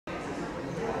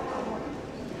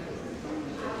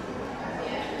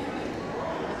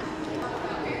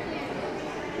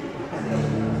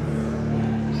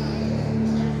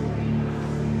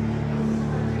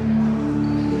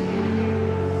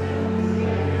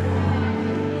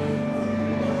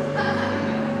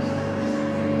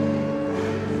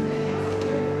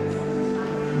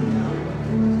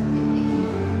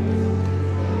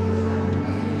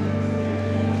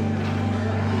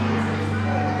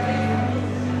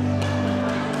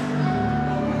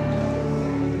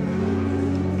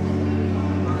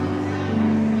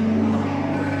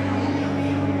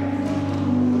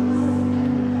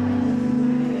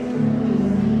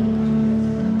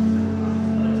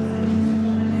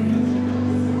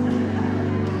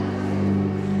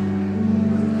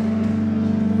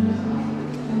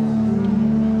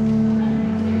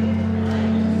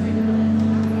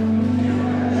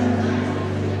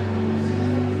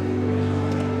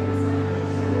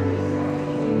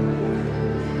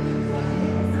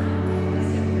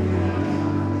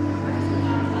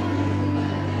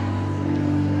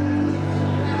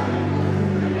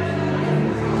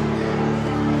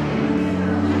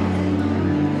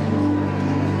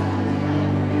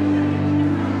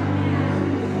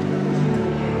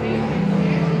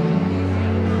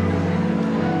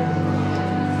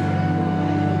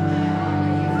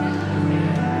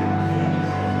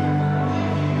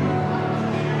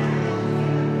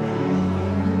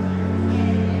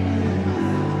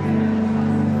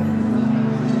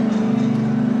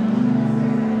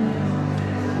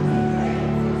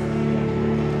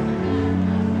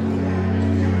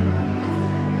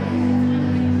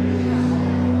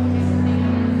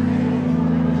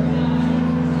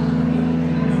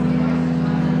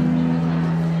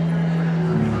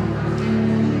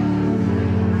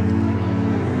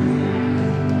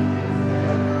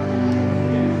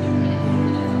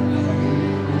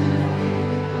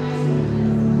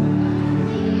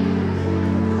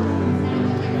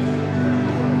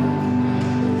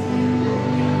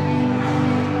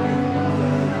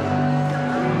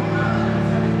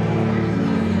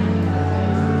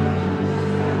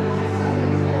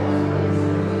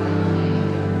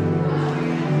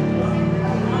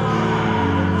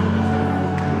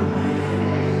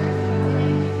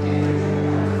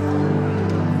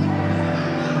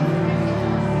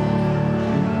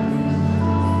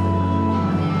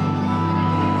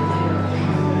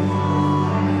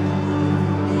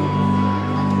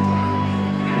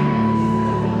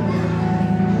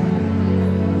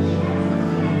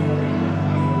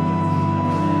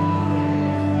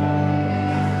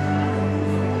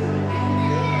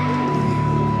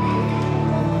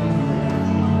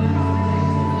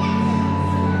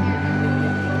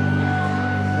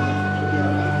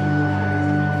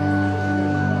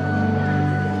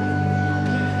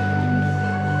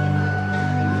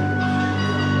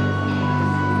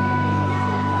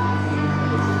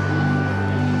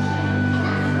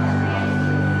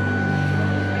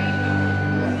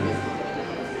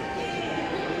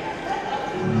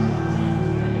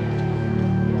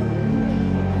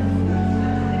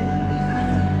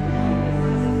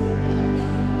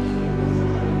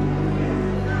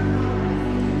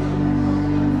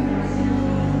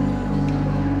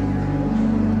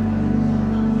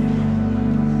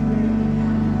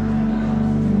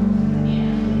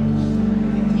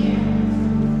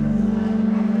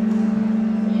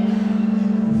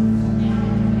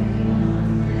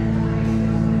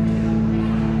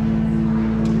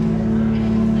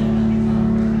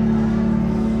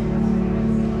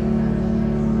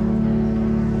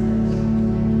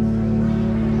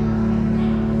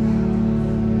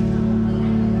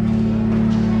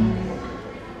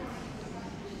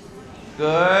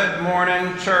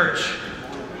church.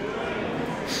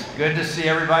 Good to see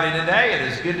everybody today. It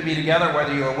is good to be together,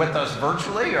 whether you are with us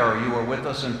virtually or you are with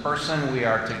us in person. We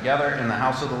are together in the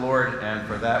house of the Lord, and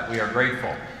for that we are grateful.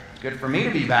 It's good for me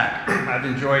to be back. I've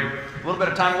enjoyed a little bit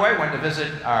of time away. Went to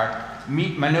visit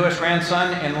meet my newest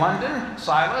grandson in London,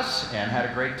 Silas, and had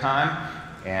a great time.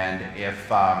 And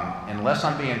unless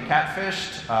I'm being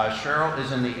catfished, Cheryl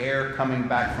is in the air coming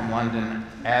back from London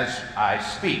as I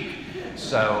speak.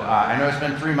 So I know it's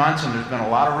been 3 months and there's been a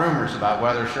lot of rumors about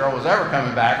whether Cheryl was ever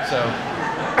coming back. So,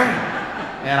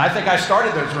 and I think I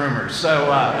started those rumors. So,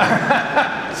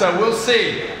 so we'll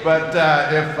see. But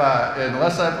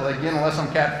unless I'm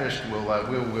catfished,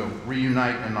 we'll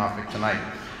reunite in Norfolk tonight.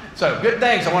 So good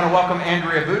things. I want to welcome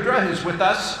Andrea Boudra, who's with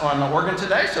us on the organ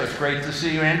today. So it's great to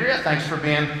see you, Andrea. Thanks for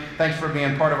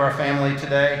being part of our family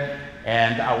today.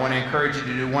 And I want to encourage you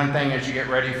to do one thing as you get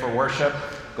ready for worship.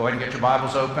 Go ahead and get your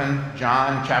Bibles open.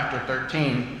 John chapter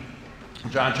 13.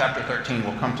 John chapter 13.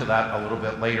 We'll come to that a little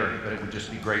bit later, but it would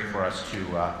just be great for us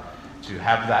to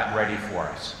have that ready for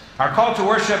us. Our call to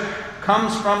worship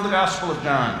comes from the Gospel of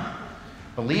John.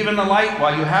 Believe in the light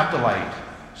while you have the light,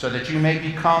 so that you may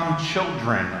become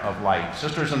children of light.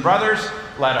 Sisters and brothers,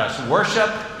 let us worship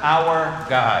our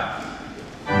God.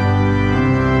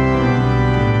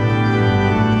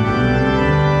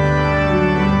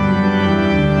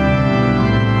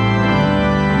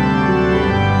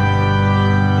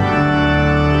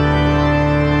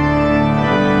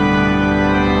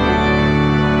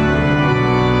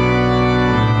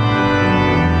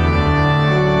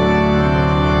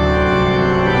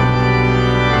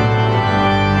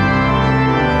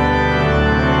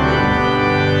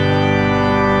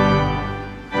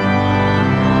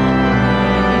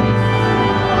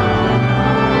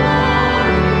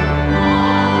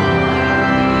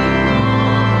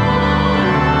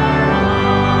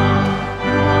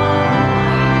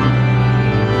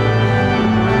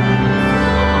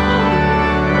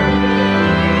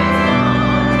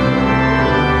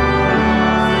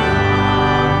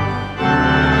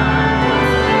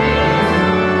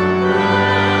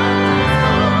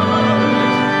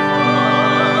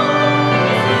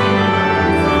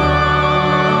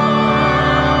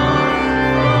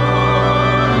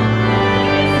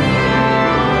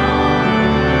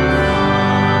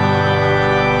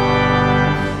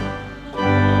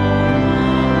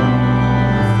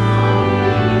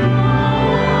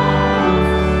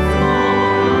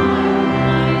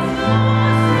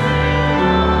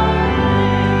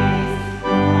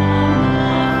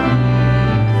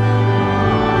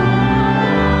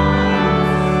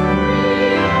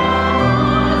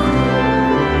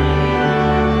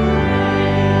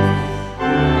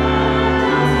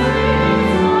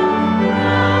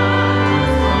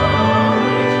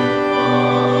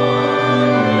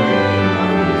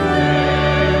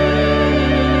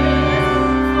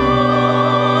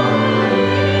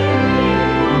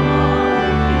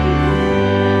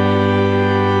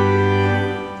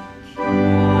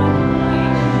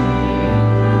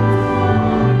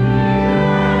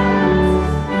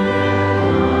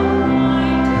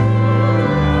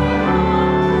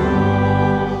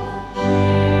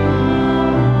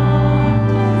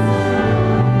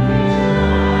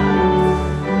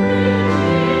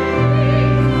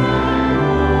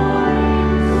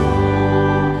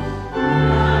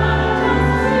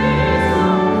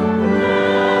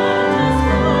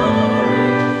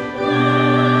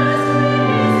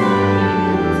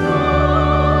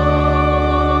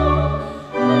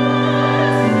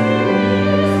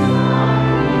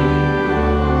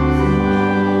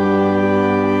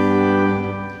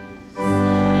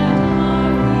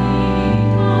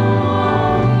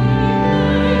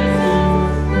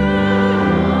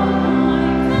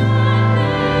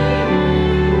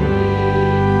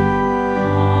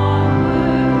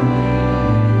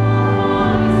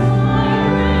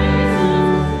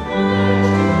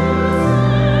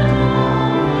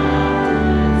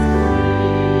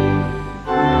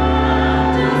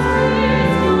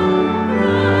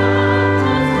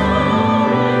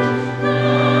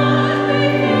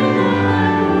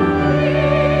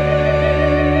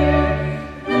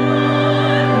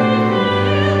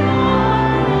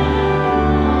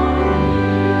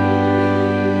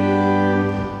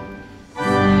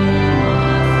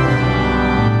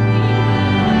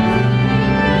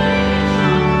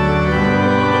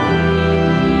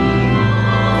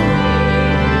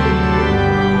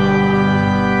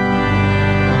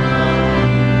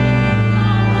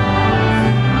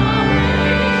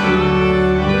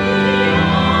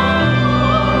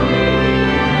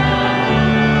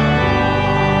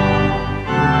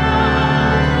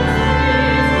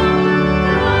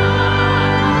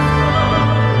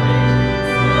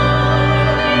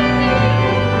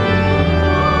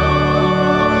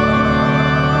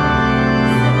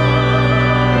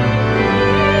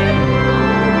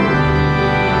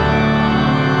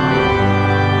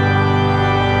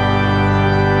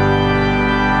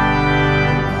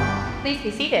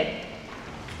 Please be seated.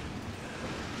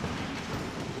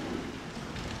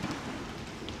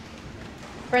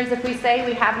 Friends, if we say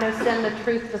we have no sin, the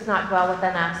truth does not dwell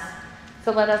within us.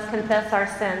 So let us confess our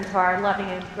sin to our loving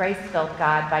and grace-filled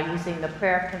God by using the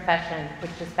prayer of confession,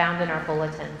 which is found in our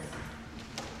bulletins.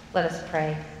 Let us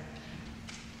pray.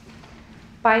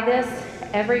 By this,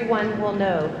 everyone will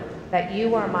know that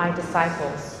you are my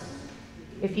disciples,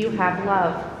 if you have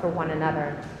love for one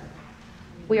another.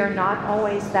 We are not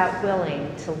always that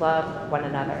willing to love one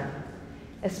another,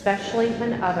 especially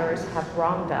when others have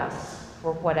wronged us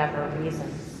for whatever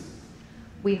reasons.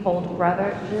 We hold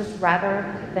grudges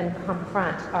rather than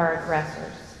confront our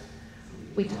aggressors.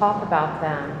 We talk about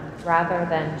them rather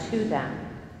than to them.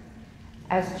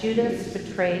 As Judas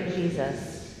betrayed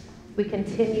Jesus, we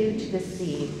continue to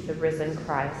deceive the risen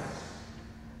Christ.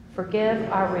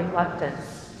 Forgive our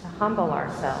reluctance to humble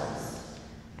ourselves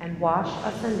and wash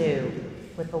us anew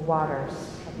with the waters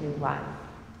of new life.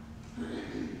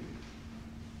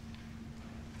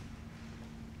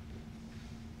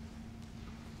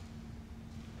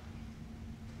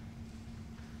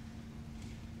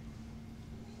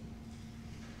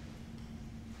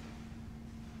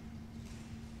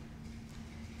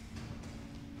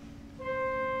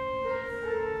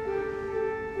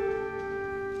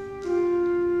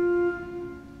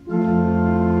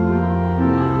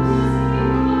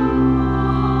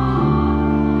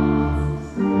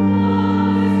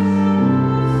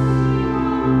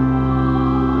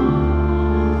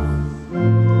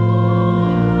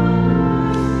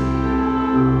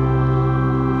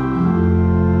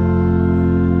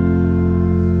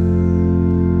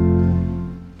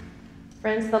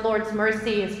 The Lord's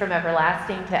mercy is from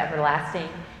everlasting to everlasting.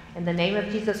 In the name of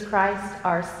Jesus Christ,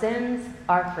 our sins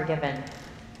are forgiven.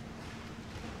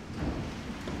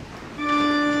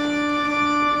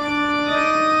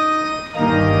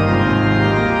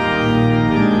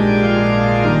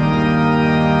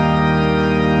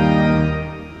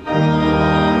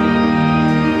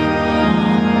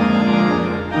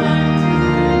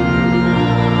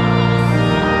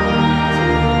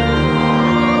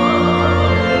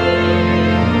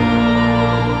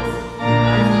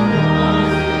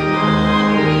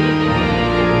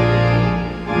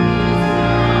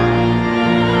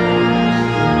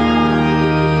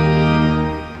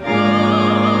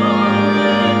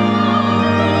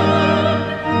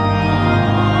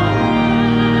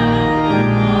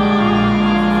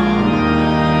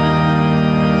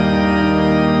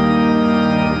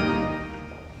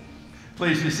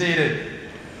 Please be seated.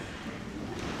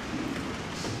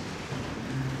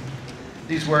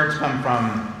 These words come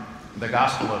from the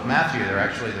Gospel of Matthew. They're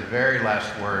actually the very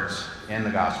last words in the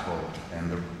Gospel, and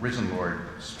the risen Lord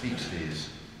speaks these.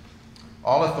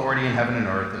 All authority in heaven and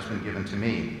earth has been given to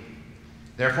me.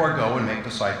 Therefore go and make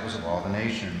disciples of all the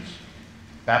nations,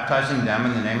 baptizing them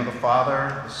in the name of the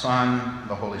Father, the Son,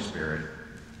 the Holy Spirit,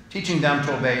 teaching them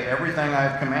to obey everything I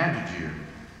have commanded you,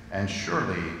 and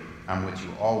surely I'm with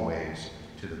you always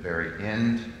to the very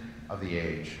end of the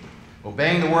age.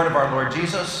 Obeying the word of our Lord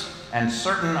Jesus and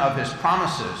certain of his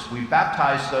promises, we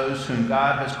baptize those whom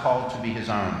God has called to be his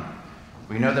own.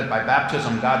 We know that by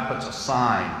baptism, God puts a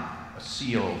sign, a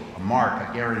seal, a mark,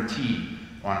 a guarantee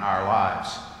on our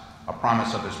lives, a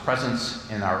promise of his presence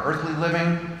in our earthly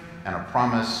living and a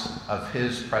promise of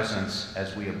his presence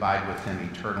as we abide with him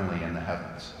eternally in the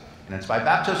heavens. And it's by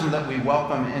baptism that we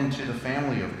welcome into the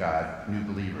family of God new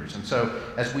believers. And so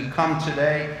as we come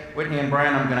today, Whitney and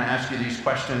Brian, I'm going to ask you these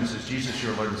questions. Is Jesus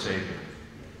your Lord and Savior?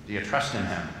 Do you trust in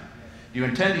him? Do you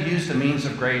intend to use the means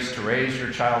of grace to raise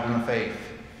your child in the faith?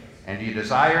 And do you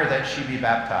desire that she be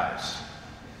baptized?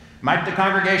 Might the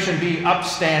congregation be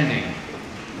upstanding?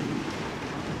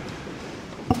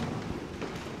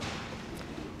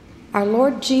 Our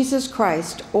Lord Jesus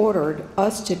Christ ordered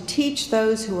us to teach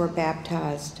those who are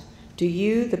baptized. Do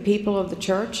you, the people of the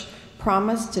church,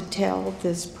 promise to tell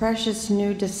this precious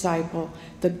new disciple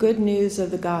the good news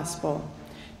of the gospel,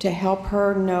 to help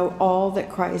her know all that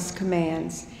Christ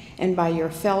commands, and by your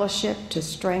fellowship to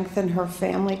strengthen her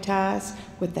family ties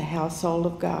with the household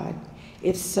of God?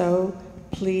 If so,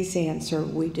 please answer,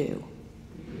 we do.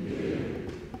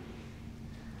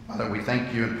 Father, we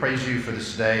thank you and praise you for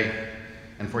this day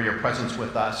and for your presence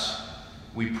with us.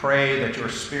 We pray that your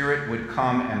Spirit would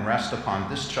come and rest upon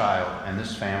this child and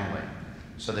this family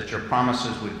so that your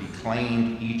promises would be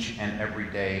claimed each and every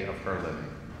day of her living.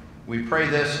 We pray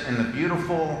this in the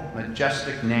beautiful,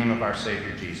 majestic name of our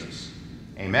Savior Jesus.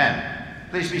 Amen.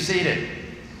 Please be seated.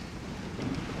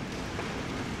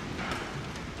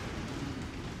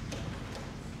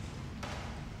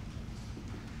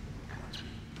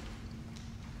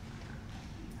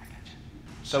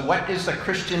 So what is the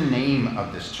Christian name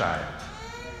of this child?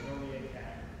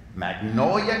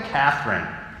 Magnolia Catherine.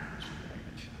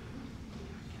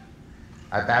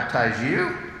 I baptize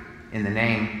you in the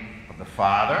name of the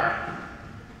Father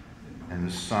and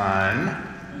the Son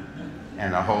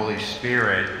and the Holy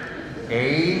Spirit.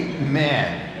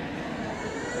 Amen.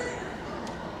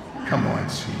 Come on,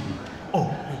 sweetie. Oh,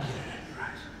 get it in your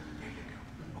eyes. There you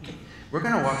go. Okay, we're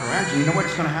going to walk around. You know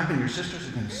what's going to happen? Your sisters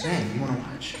are going to sing. You want to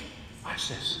watch? Watch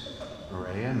this.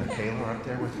 Maria and Michaela are up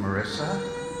there with Marissa.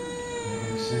 They're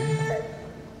going to sing.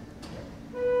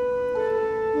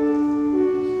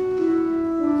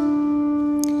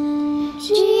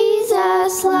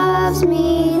 Jesus loves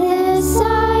me, this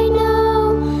I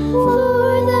know,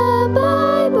 for the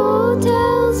Bible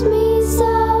tells me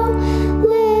so.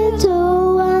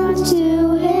 Little ones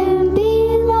to him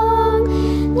belong,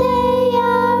 they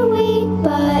are weak,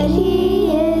 but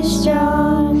he is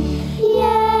strong.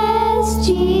 Yes,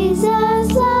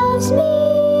 Jesus loves me.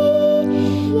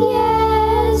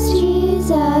 Yes,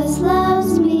 Jesus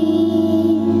loves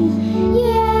me.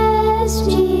 Yes,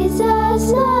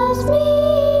 Jesus loves me.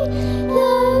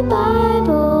 The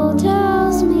Bible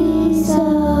tells me so.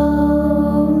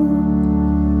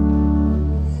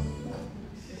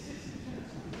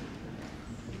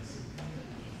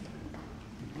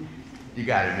 You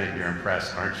got to admit you're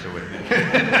impressed, aren't you, with me?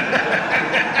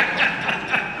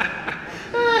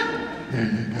 There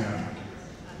you go.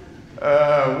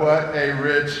 What a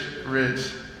rich,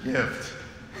 rich gift.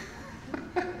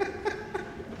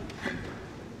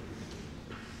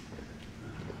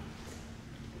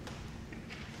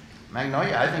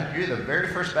 Magnolia, I think you're the very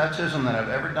first baptism that I've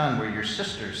ever done where your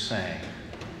sisters sang.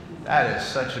 That is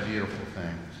such a beautiful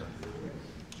thing.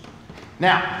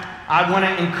 Now, I want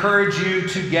to encourage you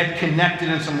to get connected,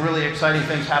 and some really exciting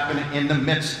things happen in the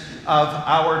midst of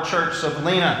our church. So,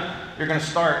 Belina, you're going to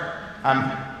start.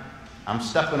 I'm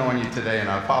stepping on you today, and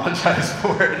I apologize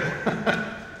for it.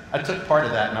 I took part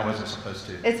of that, and I wasn't supposed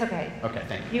to. It's okay. Okay,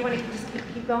 thank you. You want to just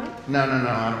keep going? No,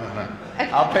 I don't want to.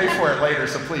 I'll pay for it later,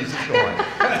 so please just go on.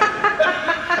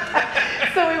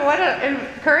 So we want to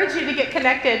encourage you to get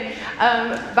connected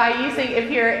by using, if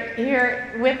you're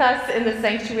here with us in the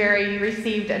sanctuary, you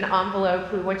received an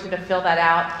envelope. We want you to fill that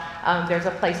out. There's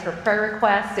a place for prayer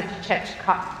requests. If you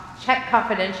check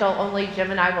confidential, only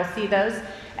Jim and I will see those.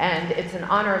 And it's an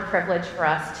honor and privilege for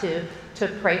us to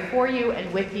pray for you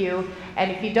and with you.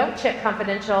 And if you don't check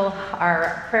confidential,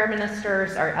 our prayer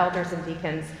ministers, our elders and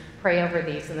deacons pray over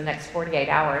these in the next 48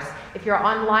 hours. If you're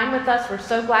online with us, we're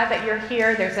so glad that you're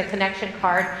here. There's a connection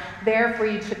card there for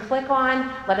you to click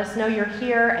on. Let us know you're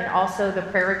here, and also the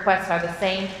prayer requests are the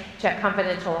same. Check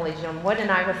confidential, only Jim Wood and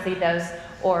I will see those,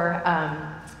 or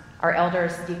our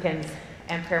elders, deacons,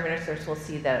 and prayer ministers will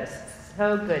see those.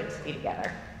 So good to be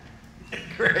together.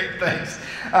 Great, thanks.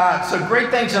 So great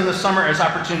things in the summer as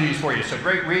opportunities for you. So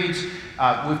great reads.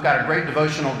 We've got a great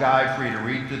devotional guide for you to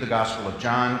read through the Gospel of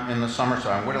John in the summer, so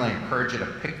I would really encourage you to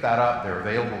pick that up. They're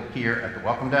available here at the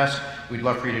welcome desk. We'd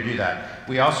love for you to do that.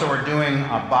 We also are doing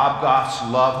Bob Goff's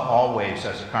Love Always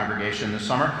as a congregation this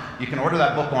summer. You can order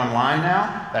that book online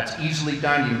now. That's easily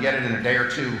done. You can get it in a day or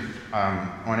two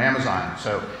on Amazon.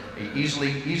 So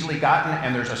easily gotten,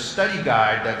 and there's a study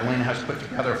guide that Elena has put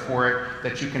together for it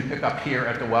that you can pick up here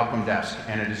at the welcome desk.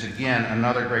 And it is, again,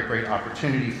 another great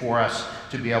opportunity for us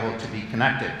to be able to be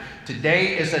connected.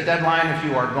 Today is the deadline if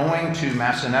you are going to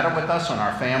Massanetta with us on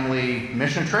our family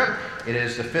mission trip. It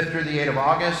is the 5th through the 8th of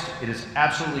August. It is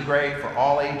absolutely great for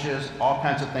all ages, all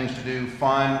kinds of things to do,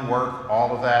 fun, work,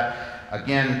 all of that.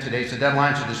 Again, today's the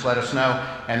deadline, so just let us know.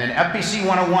 And then FBC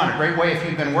 101, a great way if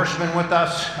you've been worshiping with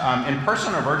us in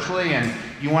person or virtually, and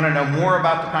you want to know more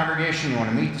about the congregation, you want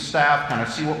to meet the staff, kind of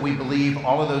see what we believe,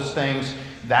 all of those things.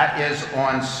 That is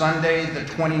on Sunday, the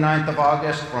 29th of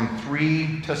August from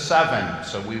 3 to 7.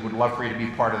 So we would love for you to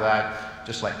be part of that.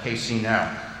 Just let KC know.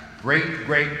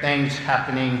 Great things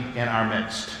happening in our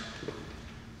midst.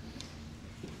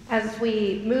 As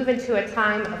we move into a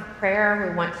time of prayer,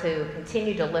 we want to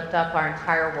continue to lift up our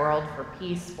entire world for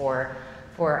peace, for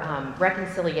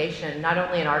reconciliation, not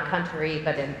only in our country,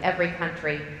 but in every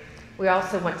country. We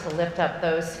also want to lift up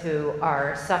those who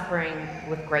are suffering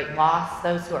with great loss,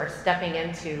 those who are stepping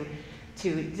into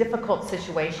difficult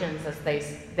situations as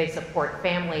they support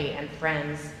family and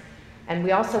friends. And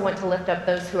we also want to lift up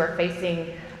those who are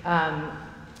facing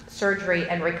surgery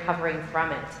and recovering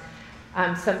from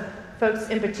it. Some folks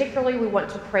in particular we want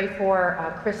to pray for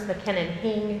Chris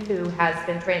McKinnon-Hing, who has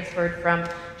been transferred from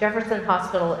Jefferson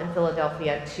Hospital in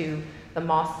Philadelphia to the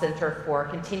Moss Center for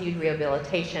continued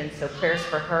rehabilitation. So prayers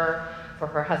for her, for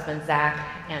her husband Zach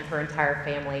and her entire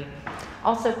family.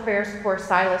 Also prayers for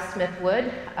Silas Smith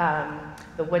Wood,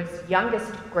 the Wood's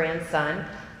youngest grandson,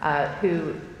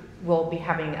 who will be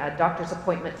having a doctor's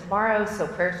appointment tomorrow. So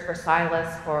prayers for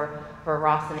Silas, for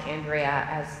Ross and Andrea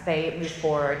as they move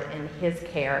forward in his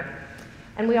care.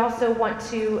 And we also want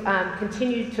to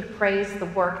continue to praise the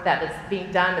work that is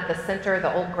being done at the center,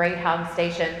 the old Greyhound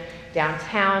station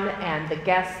downtown, and the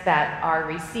guests that are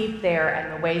received there,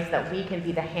 and the ways that we can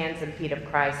be the hands and feet of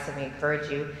Christ. So we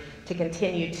encourage you to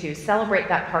continue to celebrate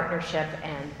that partnership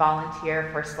and volunteer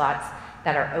for slots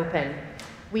that are open.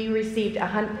 We received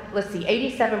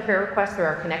 87 prayer requests through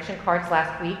our connection cards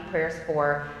last week, prayers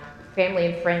for family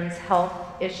and friends, health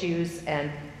issues,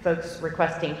 and folks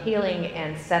requesting healing,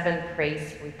 and 7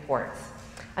 praise reports.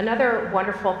 Another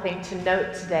wonderful thing to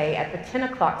note today, at the 10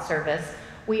 o'clock service,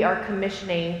 we are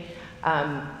commissioning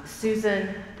Susan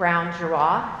Brown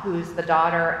Giroir, who's the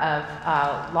daughter of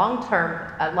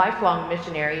lifelong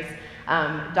missionaries,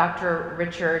 Dr.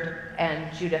 Richard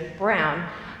and Judith Brown.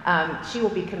 She will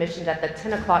be commissioned at the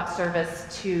 10 o'clock service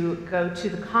to go to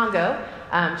the Congo.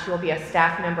 She will be a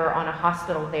staff member on a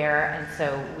hospital there, and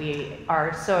so we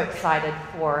are so excited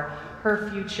for her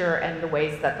future and the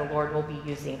ways that the Lord will be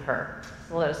using her.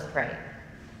 So let us pray.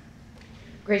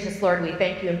 Gracious Lord, we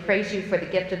thank you and praise you for the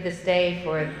gift of this day,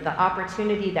 for the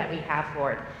opportunity that we have,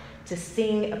 Lord, to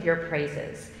sing of your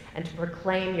praises and to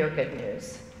proclaim your good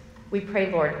news. We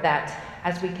pray, Lord, that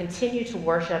as we continue to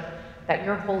worship, that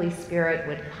your Holy Spirit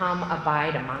would come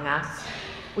abide among us.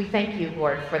 We thank you,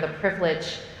 Lord, for the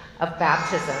privilege of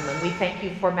baptism, and we thank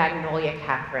you for Magnolia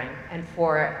Catherine and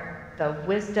for the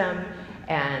wisdom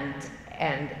and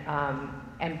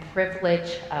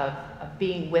privilege of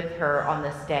being with her on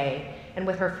this day and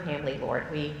with her family,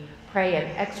 Lord. We pray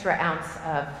an extra ounce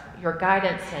of your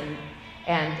guidance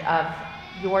and of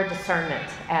your discernment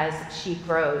as she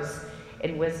grows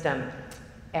in wisdom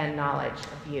and knowledge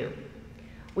of you.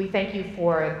 We thank you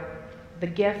for the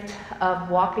gift of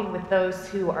walking with those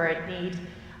who are in need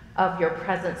of your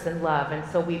presence and love. And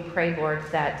so we pray, Lord,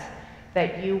 that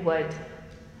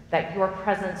your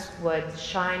presence would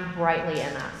shine brightly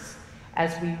in us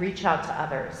as we reach out to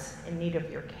others in need of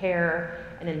your care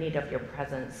and in need of your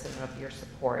presence and of your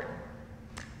support.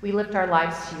 We lift our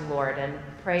lives to you, Lord, and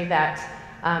pray that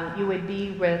you would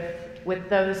be with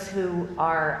those who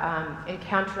are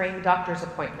encountering doctor's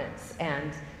appointments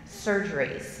and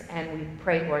surgeries. And we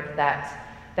pray, Lord,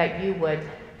 that you would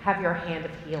have your hand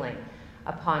of healing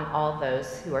upon all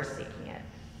those who are seeking it.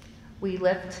 We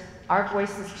lift our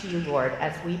voices to you, Lord,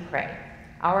 as we pray.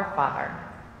 Our Father,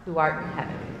 who art in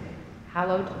heaven,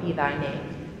 hallowed be thy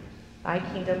name. Thy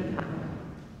kingdom come.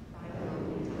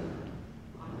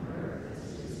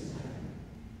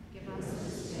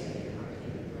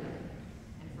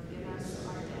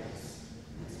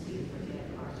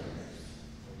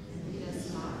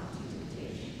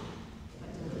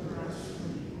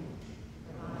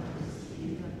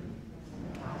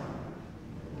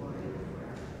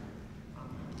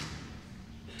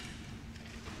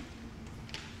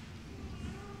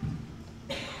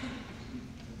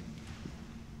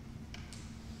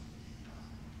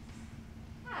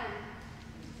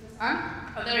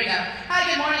 Oh, there we go. Hi,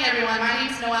 good morning, everyone. My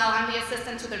name's Noelle. I'm the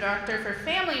assistant to the director for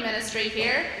family ministry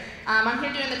here. I'm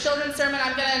here doing the children's sermon.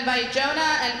 I'm going to invite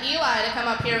Jonah and Eli to come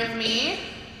up here with me.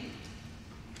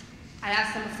 I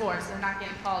asked them before, so they're not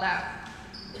getting called out.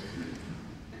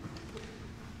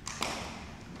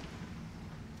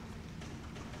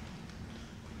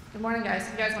 Good morning, guys.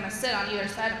 If you guys want to sit on either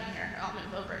side of me here, I'll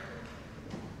move over.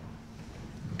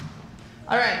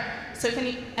 All right. So can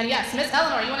you, and yes, Miss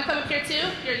Eleanor, you want to come up here too?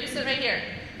 Here, you sit right here.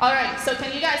 All right, so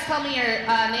can you guys tell me your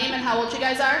name and how old you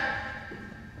guys are?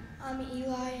 I'm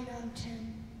Eli and I'm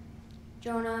 10.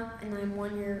 Jonah, and I'm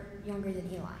 1 year younger than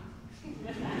Eli.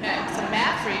 Okay, some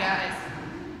math for you guys.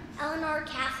 Eleanor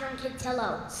Catherine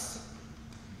Kintillos.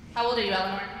 How old are you,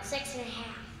 Eleanor? 6.5.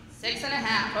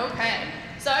 6.5, okay.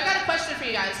 So I got a question for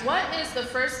you guys. What is the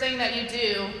first thing that you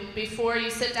do before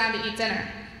you sit down to eat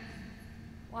dinner?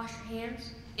 Wash your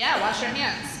hands. Yeah, wash your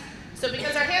hands. So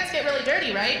because our hands get really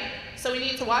dirty, right? So we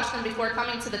need to wash them before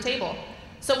coming to the table.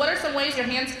 So what are some ways your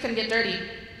hands can get dirty?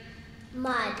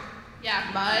 Mud. Yeah,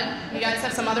 mud. You guys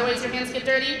have some other ways your hands get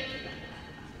dirty?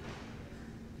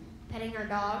 Petting our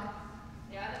dog.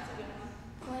 Yeah, that's a good one.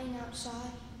 Playing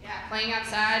outside. Yeah, playing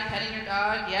outside, petting your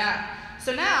dog, yeah.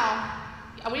 So now,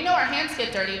 we know our hands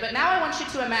get dirty, but now I want you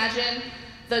to imagine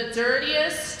the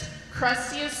dirtiest,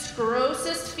 crustiest,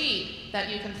 grossest feet that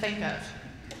you can think of.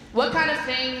 What kind of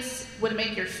things would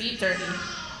make your feet dirty?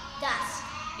 Dust.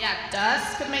 Yeah,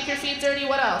 dust could make your feet dirty.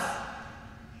 What else?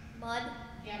 Mud.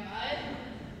 Yeah, mud.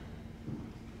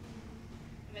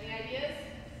 ideas?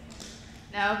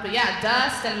 No, but yeah,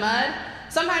 dust and mud.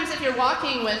 Sometimes if you're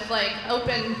walking with like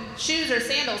open shoes or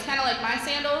sandals, kind of like my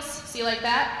sandals, see like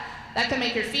that? That can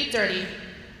make your feet dirty.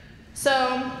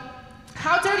 So,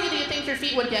 how dirty do you think your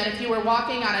feet would get if you were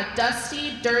walking on a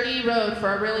dusty, dirty road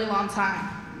for a really long time?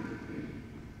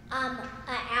 An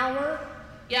hour.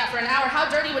 Yeah, for an hour. How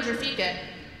dirty would your feet get?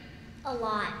 A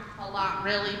lot. A lot,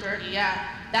 really dirty,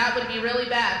 yeah. That would be really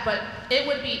bad, but it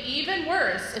would be even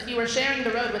worse if you were sharing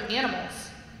the road with animals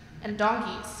and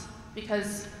donkeys,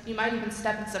 because you might even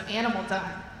step in some animal dung.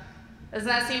 Doesn't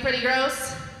that seem pretty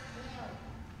gross?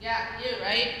 Yeah, you,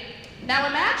 right? Now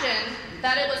imagine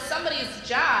that it was somebody's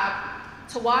job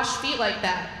to wash feet like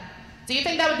that. Do you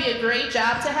think that would be a great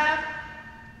job to have?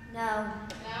 No.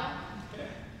 No?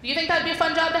 Do you think that would be a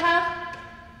fun job to have?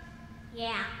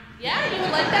 Yeah. Yeah, you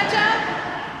would like that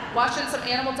job? Washing some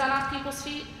animal dung off people's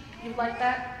feet? You'd like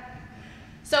that?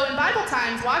 So in Bible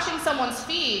times, washing someone's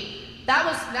feet, that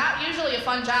was not usually a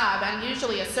fun job, and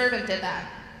usually a servant did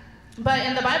that. But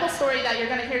in the Bible story that you're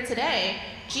going to hear today,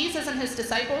 Jesus and his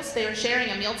disciples, they were sharing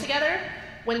a meal together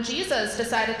when Jesus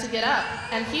decided to get up,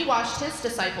 and he washed his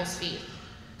disciples' feet.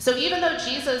 So even though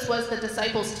Jesus was the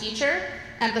disciples' teacher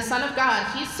and the Son of God,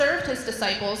 he served his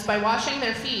disciples by washing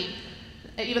their feet,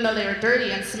 even though they were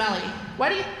dirty and smelly. Why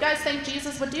do you guys think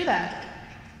Jesus would do that?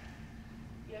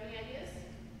 You have any ideas?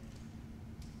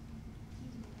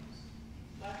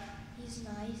 What? He's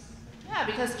nice. Yeah,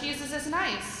 because Jesus is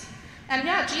nice. And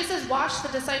yeah, Jesus washed the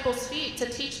disciples' feet to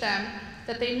teach them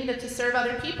that they needed to serve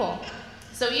other people.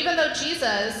 So even though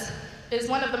Jesus is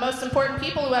one of the most important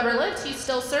people who ever lived, he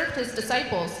still served his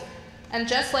disciples. And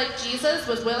just like Jesus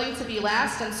was willing to be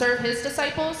last and serve his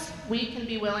disciples, we can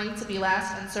be willing to be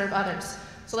last and serve others.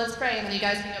 So let's pray, and then you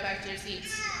guys can go back to your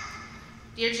seats.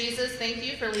 Dear Jesus, thank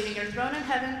you for leaving your throne in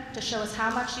heaven to show us how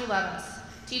much you love us.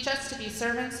 Teach us to be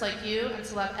servants like you and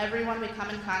to love everyone we come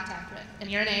in contact with. In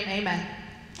your name, amen.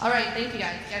 All right, thank you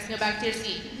guys. You guys can go back to your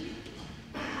seat.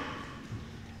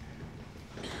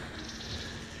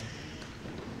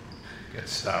 Good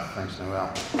stuff. Thanks,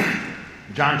 Noel.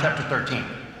 John chapter 13.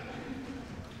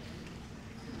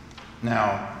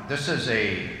 Now, this is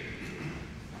a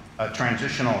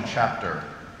transitional chapter.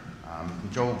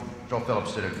 Joel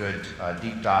Phillips did a good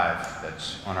deep dive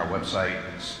that's on our website.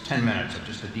 It's 10 minutes of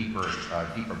just a deeper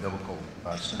biblical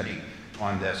study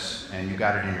on this, and you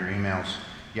got it in your emails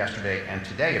yesterday and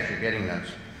today if you're getting those.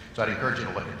 So I'd encourage you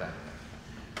to look at that.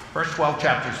 First 12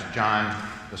 chapters of John,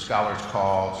 the scholars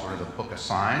call sort of the book of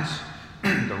signs.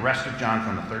 The rest of John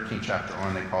from the 13th chapter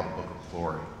on, they call the book of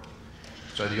glory.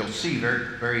 So you'll see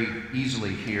very, very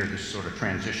easily here this sort of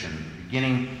transition.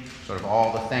 Beginning, sort of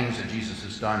all the things that Jesus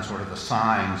has done, sort of the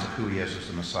signs of who he is as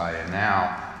the Messiah, and now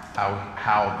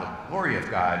how the glory of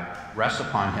God rests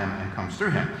upon him and comes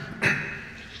through him.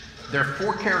 There are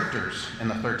 4 characters in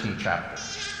the 13th chapter.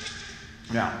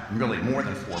 Now, really more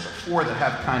than 4, but 4 that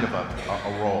have kind of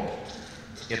a role.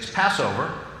 It's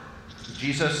Passover.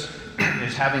 Jesus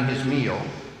is having his meal.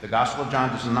 The Gospel of John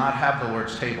does not have the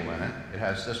Lord's table in it. It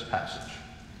has this passage.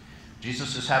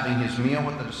 Jesus is having his meal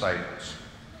with the disciples.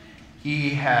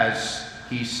 He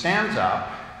stands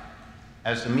up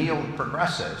as the meal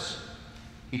progresses.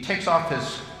 He takes off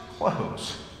his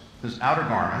clothes, his outer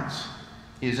garments.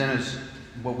 He is in his,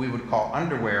 what we would call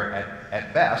underwear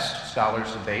at best.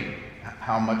 Scholars debate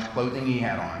how much clothing he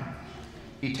had on.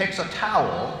 He takes a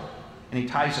towel and he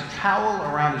ties a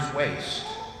towel around his waist.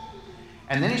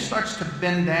 And then he starts to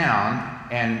bend down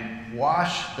and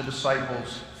wash the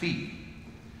disciples' feet.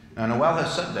 Now, Noel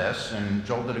has said this, and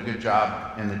Joel did a good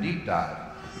job in the deep dive.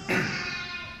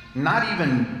 Not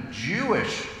even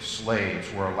Jewish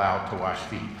slaves were allowed to wash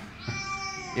feet.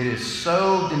 It is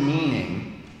so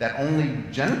demeaning that only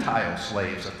Gentile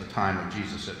slaves at the time of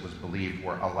Jesus, it was believed,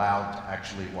 were allowed to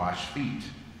actually wash feet.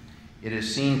 It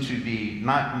is seen to be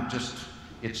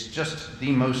it's just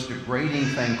the most degrading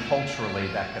thing culturally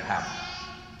that could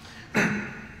happen.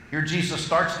 Here Jesus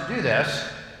starts to do this,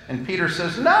 and Peter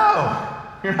says, "No,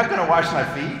 you're not going to wash my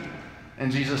feet."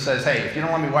 And Jesus says, "Hey, if you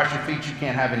don't let me wash your feet, you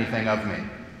can't have anything of me."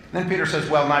 Then Peter says,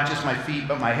 "Well, not just my feet,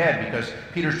 but my head," because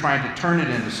Peter's trying to turn it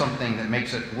into something that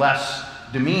makes it less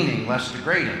demeaning, less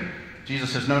degrading.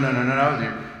 Jesus says, no.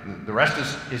 The rest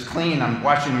is clean. I'm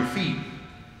washing your feet.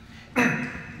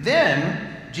 Then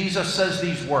Jesus says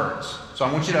these words. So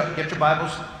I want you to get your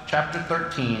Bibles, chapter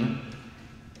 13,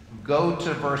 go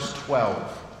to verse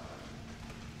 12.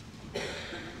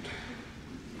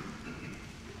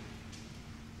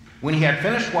 When he had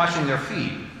finished washing their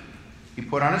feet, he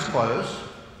put on his clothes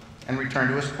and returned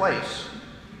to his place.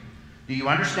 "Do you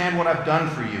understand what I've done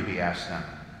for you?" he asked them.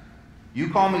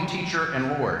 "You call me teacher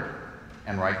and Lord,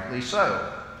 and rightfully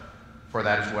so. for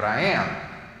that is what I am.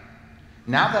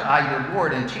 Now that I, your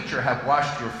Lord and teacher, have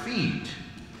washed your feet,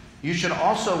 you should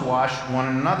also wash one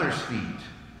another's feet.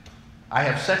 I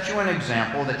have set you an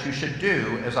example that you should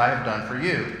do as I have done for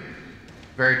you.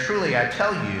 Very truly, I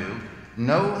tell you,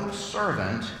 no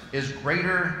servant is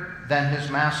greater than his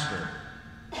master,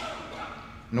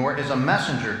 nor is a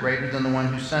messenger greater than the one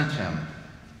who sent him.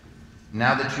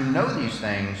 Now that you know these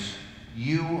things,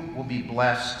 you will be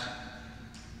blessed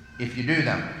if you do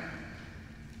them.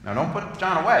 Now don't put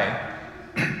John away,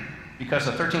 because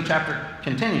the 13th chapter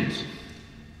continues.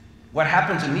 What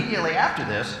happens immediately after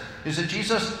this is that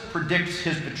Jesus predicts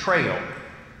his betrayal.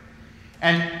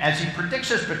 And as he predicts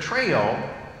his betrayal,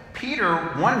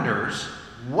 Peter wonders,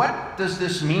 what does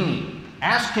this mean?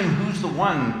 Ask him who's the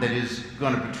one that is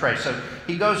going to betray. So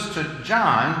he goes to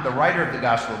John, the writer of the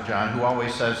Gospel of John, who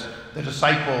always says the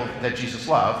disciple that Jesus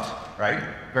loved, right?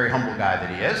 Very humble guy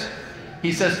that he is.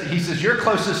 He says, you're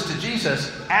closest to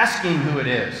Jesus, ask him who it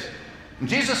is. And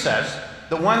Jesus says,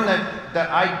 the one that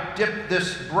I dip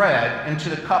this bread into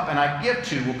the cup and I give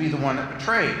to will be the one that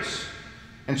betrays.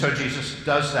 And so Jesus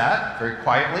does that very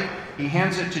quietly. He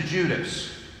hands it to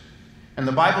Judas. And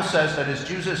the Bible says that as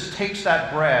Judas takes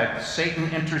that bread, Satan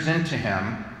enters into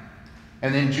him,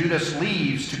 and then Judas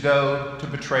leaves to go to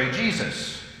betray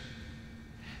Jesus.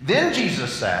 Then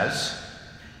Jesus says,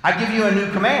 I give you a new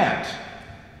command.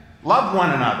 Love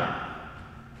one another.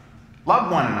 Love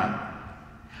one another.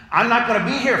 I'm not going to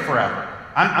be here forever.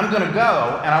 I'm going to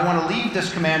go, and I want to leave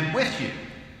this command with you.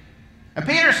 And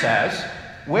Peter says,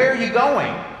 where are you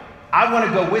going? I want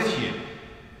to go with you.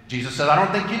 Jesus says, I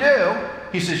don't think you do.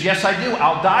 He says, yes, I do.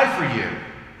 I'll die for you.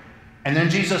 And then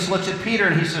Jesus looks at Peter,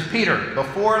 and he says, Peter,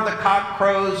 before the cock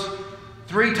crows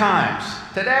 3 times,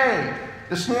 today,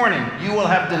 this morning, you will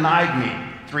have denied me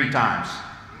 3 times.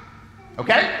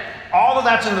 Okay? All of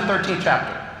that's in the 13th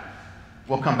chapter.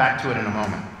 We'll come back to it in a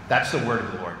moment. That's the word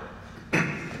of the Lord.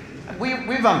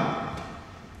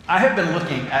 I have been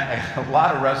looking at a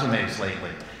lot of resumes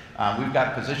lately. We've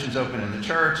got positions open in the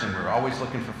church, and we're always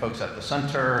looking for folks at the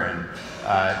center, and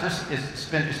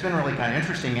it's been really kind of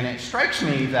interesting. And it strikes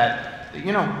me that,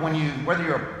 you know, whether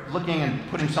you're looking and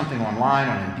putting something online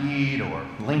on Indeed or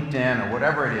LinkedIn or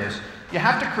whatever it is, you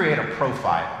have to create a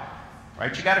profile,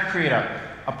 right? You got to create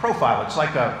a profile. It's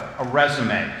like a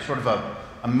resume, sort of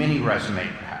a mini resume,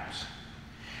 perhaps.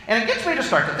 And it gets me to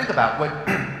start to think about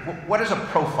what is a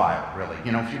profile, really?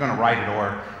 You know, if you're going to write it,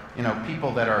 or, you know,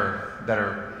 people that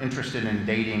are interested in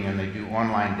dating and they do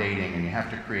online dating, and you have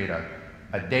to create a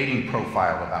dating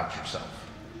profile about yourself.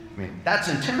 I mean, that's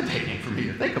intimidating for me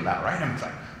to think about, right? I mean, it's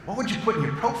like, what would you put in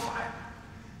your profile?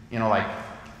 You know, like,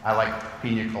 I like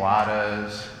pina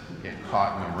coladas, get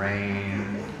caught in the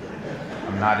rain,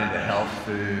 I'm not into health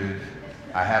food,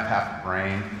 I have half a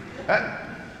brain.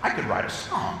 I could write a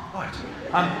song,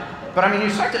 but I mean,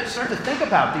 you start to think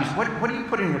about these. What do you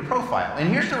put in your profile? And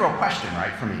here's the real question,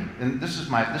 right, for me. And this is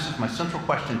my central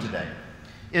question today: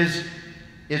 is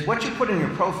what you put in your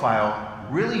profile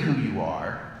really who you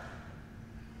are,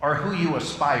 or who you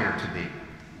aspire to be,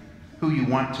 who you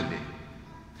want to be?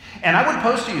 And I would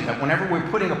pose to you that whenever we're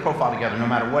putting a profile together, no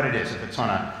matter what it is, if it's on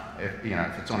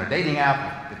a dating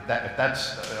app, if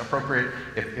that's appropriate,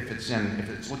 if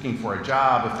it's looking for a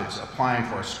job, if it's applying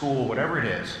for a school, whatever it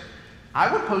is,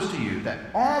 I would pose to you that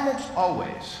almost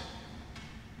always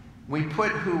we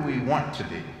put who we want to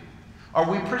be, or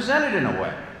we present it in a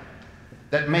way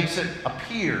that makes it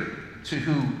appear to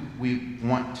who we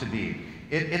want to be.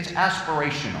 It's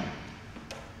aspirational.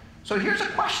 So here's a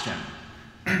question.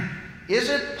 Is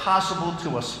it possible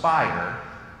to aspire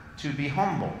to be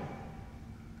humble?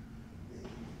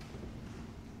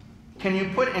 Can you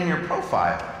put in your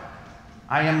profile,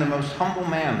 I am the most humble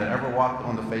man that ever walked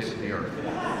on the face of the earth?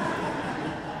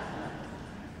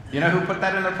 You know who put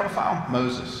that in their profile?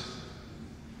 Moses.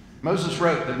 Moses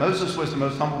wrote that Moses was the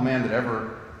most humble man that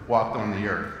ever walked on the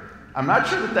earth. I'm not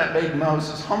sure that made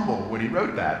Moses humble when he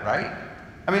wrote that, right?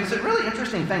 I mean, it's a really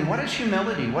interesting thing. What is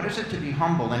humility? What is it to be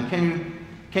humble? And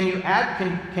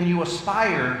can you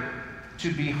aspire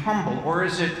to be humble, or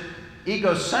is it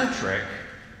egocentric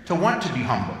to want to be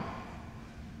humble?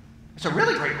 It's a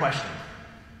really great question.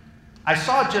 I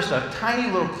saw just a tiny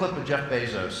little clip of Jeff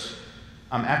Bezos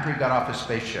after he got off his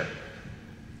spaceship.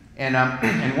 And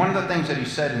one of the things that he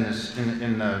said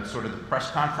in the sort of the press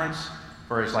conference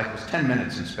for his, it was 10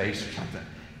 minutes in space or something.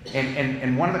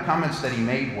 And one of the comments that he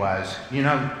made was, you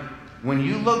know, when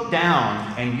you look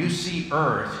down and you see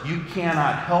Earth, you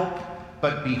cannot help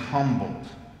but be humbled.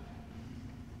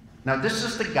 Now, this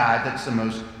is the guy that's the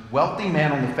most wealthy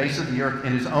man on the face of the earth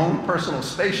in his own personal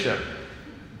spaceship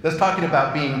that's talking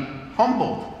about being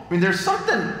humbled. I mean, there's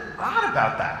something odd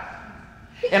about that.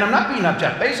 And I'm not beating up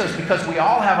Jeff Bezos because we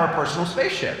all have our personal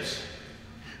spaceships.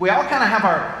 We all kind of have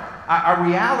our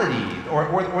reality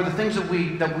or the things that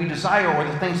we desire or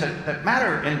the things that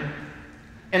matter.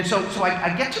 And so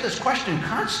I get to this question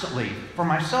constantly for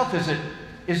myself.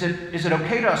 Is it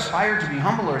okay to aspire to be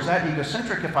humble, or is that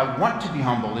egocentric if I want to be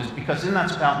humble? Is because then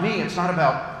that's about me, it's not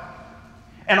about...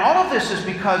 And all of this is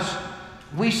because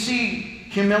we see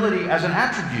humility as an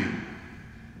attribute.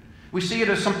 We see it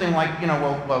as something like,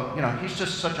 he's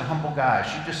just such a humble guy.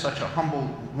 She's just such a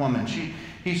humble woman.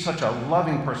 He's such a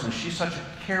loving person. She's such a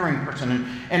caring person.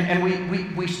 And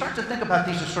we start to think about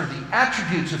these as sort of the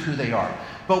attributes of who they are.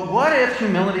 But what if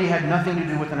humility had nothing to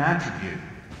do with an attribute?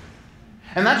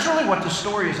 And that's really what the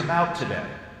story is about today.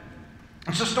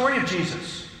 It's the story of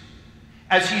Jesus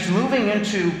as he's moving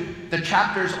into the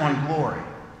chapters on glory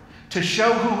to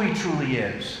show who he truly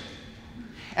is.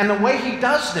 And the way he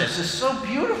does this is so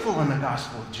beautiful in the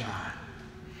Gospel of John.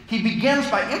 He begins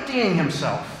by emptying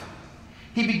himself.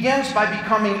 He begins by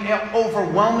becoming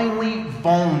overwhelmingly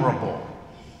vulnerable.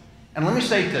 And let me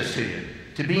say this to you.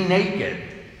 To be naked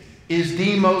is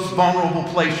the most vulnerable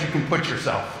place you can put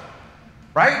yourself.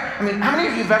 Right? I mean, how many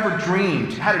of you have ever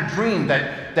had a dream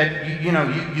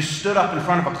that you stood up in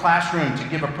front of a classroom to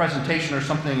give a presentation or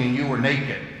something and you were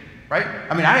naked? Right?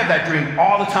 I mean, I have that dream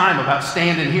all the time about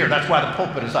standing here. That's why the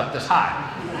pulpit is up this high.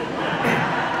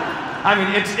 I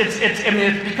mean, it's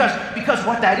because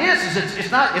what that is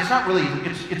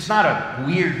it's not a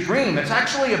weird dream. It's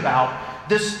actually about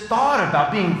this thought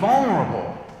about being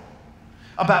vulnerable,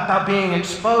 about being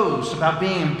exposed, about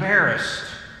being embarrassed.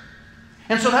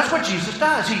 And so that's what Jesus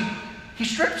does. He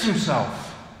strips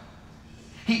himself.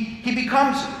 He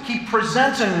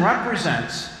presents and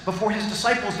represents before his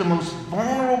disciples the most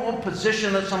vulnerable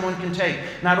position that someone can take.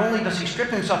 Not only does he strip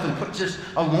himself and put just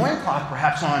a loincloth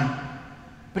perhaps on,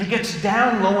 but he gets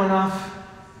down low enough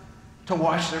to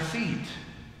wash their feet.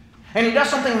 And he does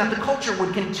something that the culture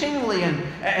would continually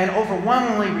and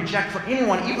overwhelmingly reject for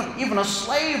anyone, even a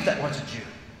slave that was a Jew.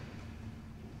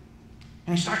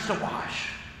 And he starts to wash.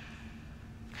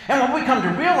 And what we come to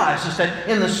realize is that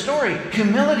in the story,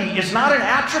 humility is not an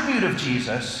attribute of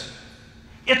Jesus.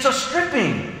 It's a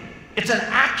stripping. It's an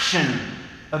action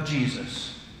of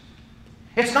Jesus.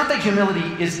 It's not that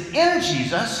humility is in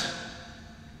Jesus,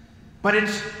 but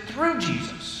it's through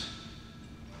Jesus.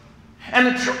 And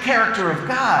the true character of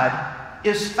God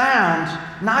is found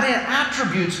not in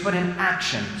attributes, but in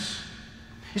actions.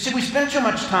 You see, we spend too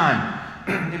much time.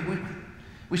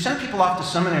 We send people off to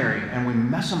seminary and we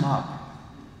mess them up.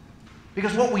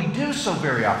 Because what we do so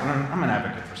very often, I'm an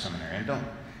advocate for seminary,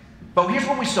 but here's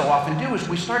what we so often do is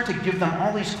we start to give them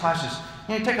all these classes.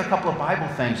 You take a couple of Bible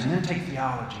things and then take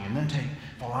theology and then take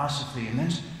philosophy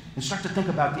and start to think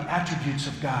about the attributes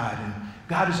of God. And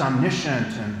God is omniscient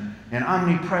and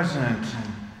omnipresent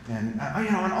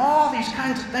and all these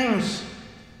kinds of things.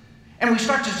 And we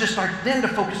start to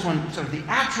focus on sort of the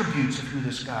attributes of who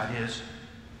this God is,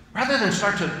 rather than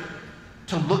start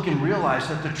to look and realize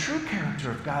that the true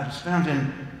character of God is found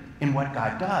in what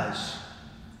God does.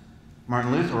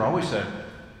 Martin Luther always said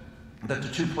that the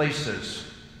two places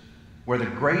where the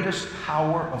greatest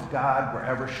power of God were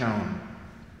ever shown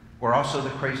were also the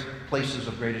places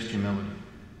of greatest humility.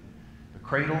 The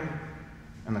cradle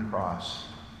and the cross.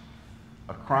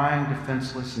 A crying,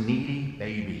 defenseless, needy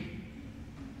baby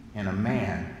and a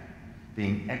man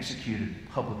being executed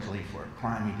publicly for a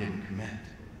crime he didn't commit.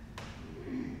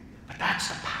 But that's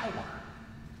the power.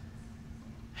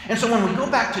 And so when we go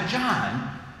back to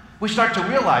John, we start to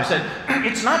realize that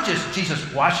it's not just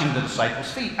Jesus washing the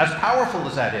disciples' feet, as powerful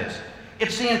as that is.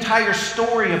 It's the entire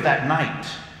story of that night.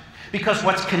 Because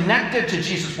what's connected to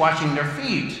Jesus washing their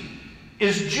feet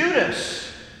is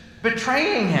Judas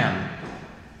betraying him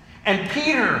and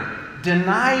Peter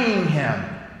denying him.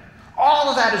 All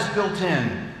of that is built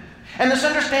in. And this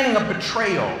understanding of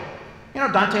betrayal.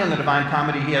 Dante in the Divine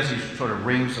Comedy, he has these sort of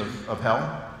rings of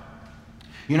hell.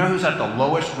 You know who's at the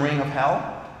lowest ring of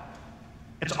hell?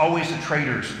 It's always the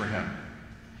traitors for him.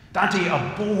 Dante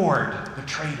abhorred the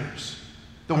traitors,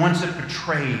 the ones that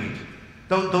betrayed.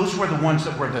 Those were the ones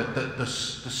that were the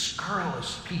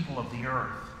scurrilous people of the earth.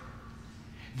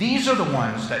 These are the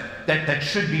ones that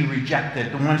should be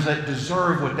rejected, the ones that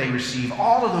deserve what they receive,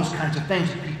 all of those kinds of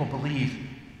things that people believe.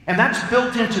 And that's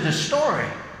built into this story.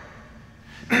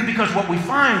 Because what we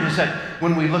find is that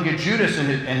when we look at Judas and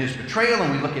his betrayal,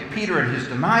 and we look at Peter and his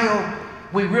denial,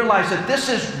 we realize that this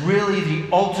is really the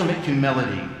ultimate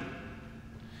humility.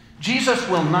 Jesus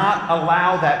will not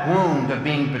allow that wound of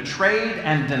being betrayed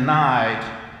and denied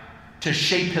to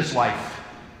shape his life.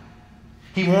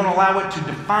 He won't allow it to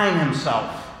define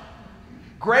himself.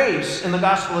 Grace in the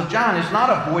Gospel of John is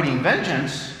not avoiding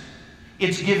vengeance,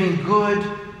 it's giving good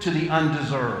to the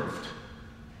undeserved.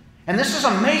 And this is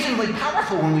amazingly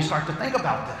powerful when we start to think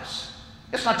about this.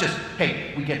 It's not just,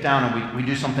 hey, we get down and we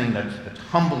do something that's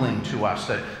humbling to us,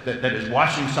 that is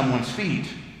washing someone's feet.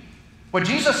 What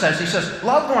Jesus says, he says,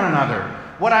 love one another.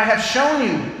 What I have shown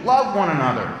you, love one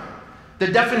another. The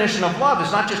definition of love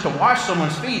is not just to wash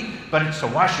someone's feet, but it's to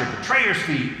wash your betrayer's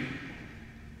feet.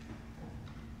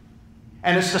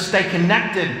 And it's to stay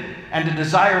connected and to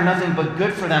desire nothing but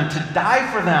good for them, to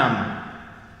die for them,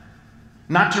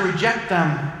 not to reject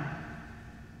them,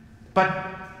 but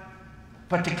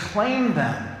to claim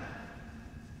them.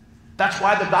 That's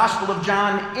why the Gospel of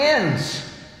John ends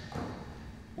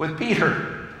with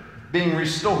Peter being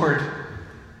restored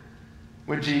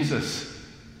with Jesus.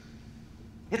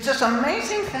 It's this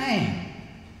amazing thing.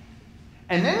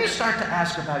 And then you start to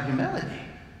ask about humility.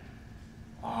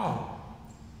 Oh,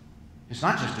 it's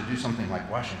not just to do something like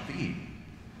washing feet.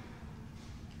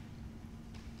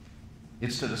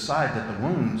 It's to decide that the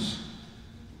wounds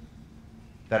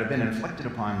that have been inflicted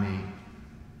upon me,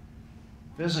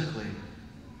 physically,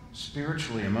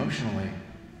 spiritually, emotionally,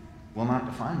 will not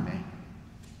define me.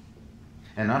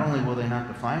 And not only will they not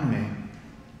define me,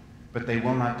 but they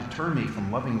will not deter me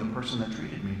from loving the person that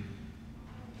treated me,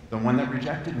 the one that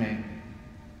rejected me,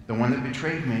 the one that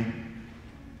betrayed me.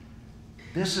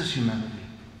 This is humility.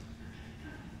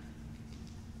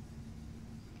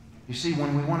 You see,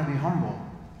 when we want to be humble,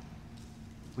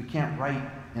 we can't write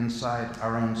inside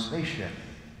our own spaceship.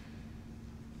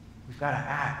 We've got to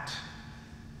act.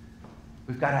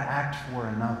 We've got to act for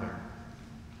another.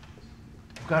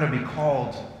 We've got to be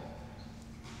called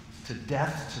to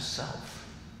death to self.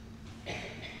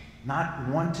 Not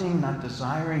wanting, not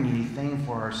desiring anything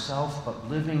for ourselves, but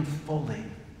living fully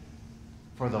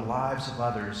for the lives of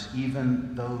others,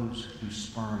 even those who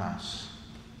spurn us,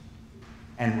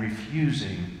 and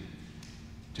refusing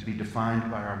to be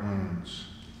defined by our wounds.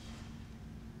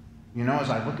 You know, as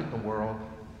I look at the world,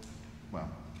 well,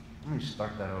 let me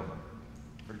start that over.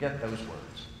 Forget those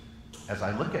words. As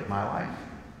I look at my life,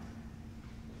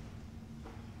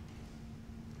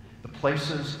 the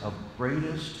places of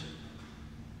greatest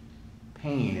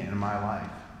pain in my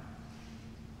life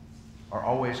are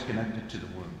always connected to the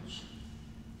wounds.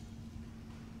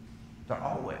 They're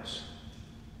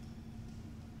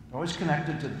always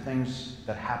connected to the things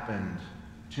that happened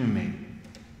to me.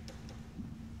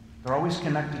 They're always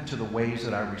connected to the ways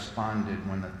that I responded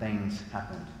when the things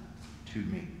happened to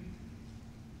me.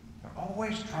 They're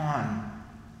always drawn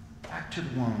back to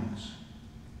the wounds.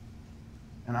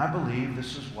 And I believe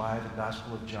this is why the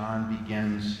Gospel of John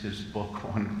begins his book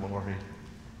on glory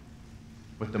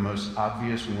with the most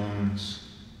obvious wounds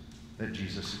that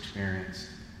Jesus experienced.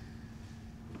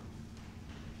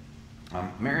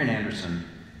 Marian Anderson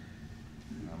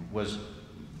was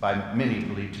by many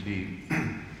believed to be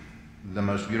the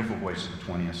most beautiful voice of the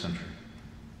 20th century.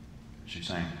 She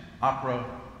sang opera,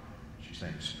 she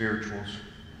sang spirituals.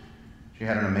 She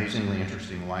had an amazingly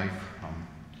interesting life.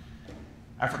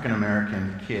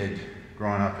 African-American kid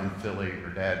growing up in Philly. Her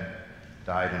dad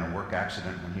died in a work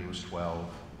accident when he was 12.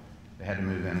 They had to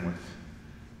move in with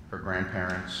her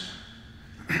grandparents.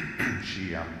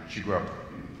 She grew up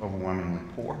overwhelmingly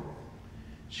poor.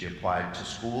 She applied to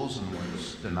schools and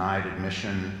was denied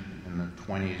admission in the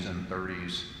 20s and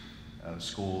 30s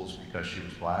schools because she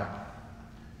was black.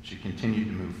 She continued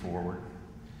to move forward.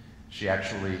 She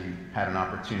actually had an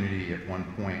opportunity at one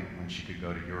point when she could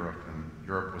go to Europe, and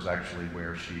Europe was actually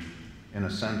where she, in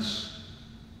a sense,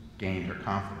 gained her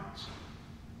confidence.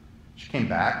 She came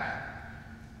back.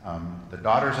 The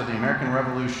Daughters of the American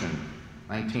Revolution,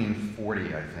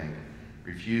 1940, I think,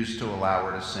 refused to allow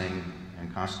her to sing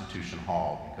in Constitution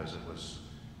Hall because it was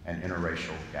an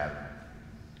interracial gathering.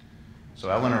 So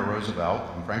Eleanor Roosevelt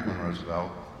and Franklin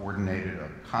Roosevelt coordinated a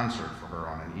concert for her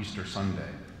on an Easter Sunday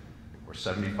where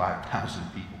 75,000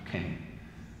 people came,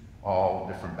 all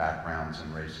different backgrounds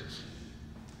and races.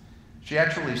 She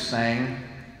actually sang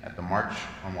at the March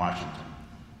on Washington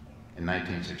in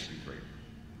 1963.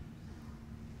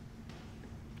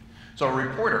 So a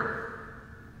reporter,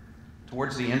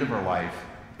 towards the end of her life,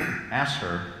 asked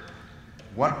her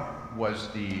what was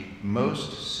the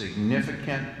most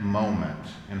significant moment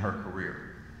in her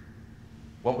career.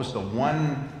 What was the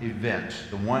one event,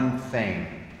 the one thing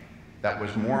that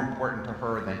was more important to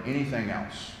her than anything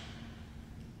else?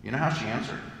 You know how she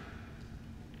answered?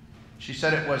 She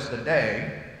said it was the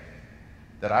day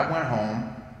that I went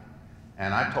home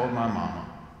and I told my mama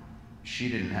she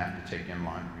didn't have to take in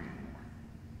laundry anymore.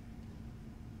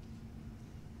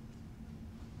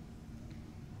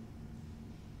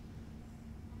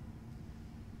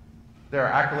 There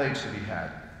are accolades to be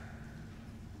had.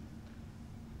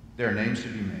 There are names to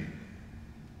be made.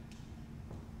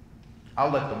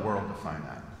 I'll let the world define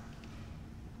that.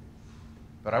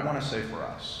 But I want to say for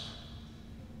us,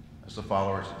 as the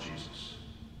followers of Jesus,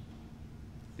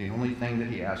 the only thing that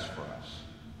he asks for us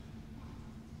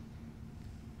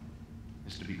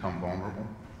is to become vulnerable,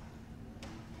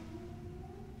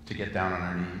 to get down on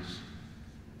our knees,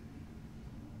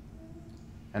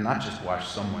 and not just wash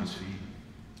someone's feet,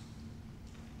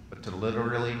 but to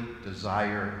literally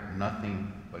desire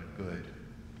nothing but good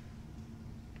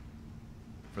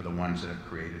for the ones that have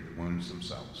created the wounds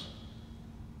themselves.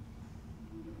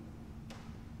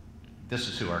 This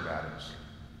is who our God is.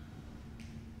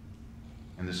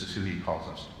 And this is who he calls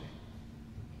us to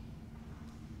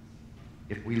be.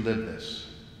 If we live this,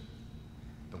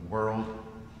 the world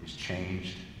is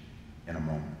changed in a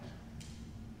moment.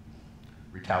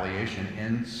 Retaliation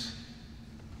ends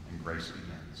and grace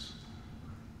begins.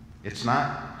 It's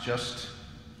not just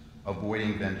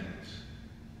avoiding vengeance.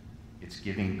 It's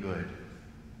giving good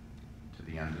to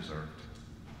the undeserved.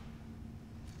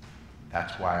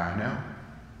 That's why I know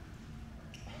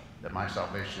that my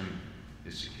salvation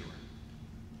is secure,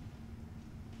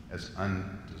 as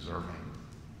undeserving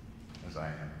as I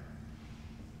am.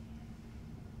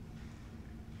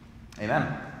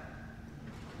 Amen.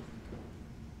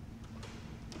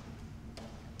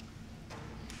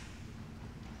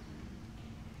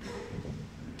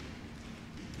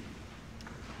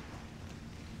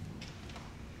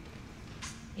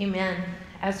 Amen.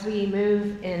 As we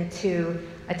move into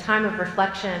a time of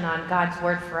reflection on God's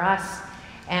word for us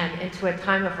and into a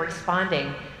time of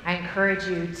responding, I encourage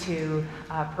you to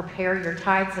prepare your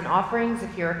tithes and offerings.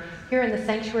 If you're here in the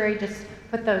sanctuary, just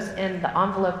put those in the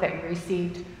envelope that you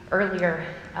received earlier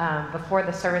before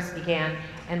the service began,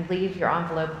 and leave your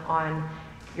envelope on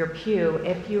your pew.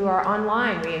 If you are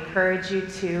online, we encourage you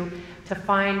to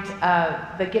find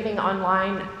the Giving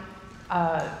Online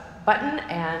button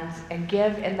and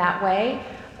give in that way,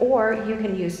 or you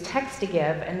can use text to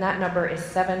give, and that number is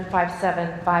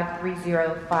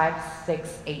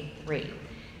 757-530-5683.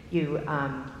 You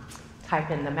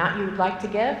type in the amount you would like to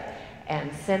give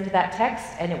and send that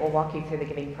text, and it will walk you through the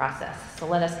giving process. So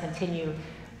let us continue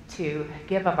to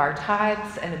give of our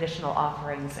tithes and additional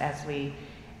offerings as we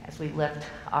lift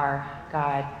our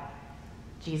God,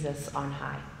 Jesus, on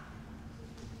high.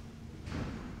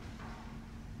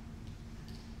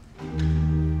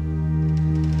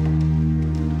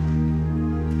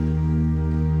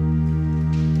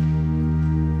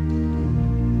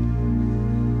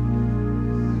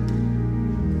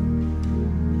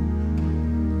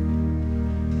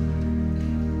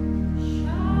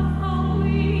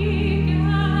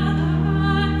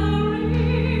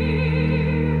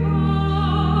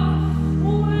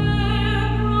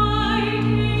 Where bright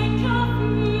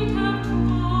angel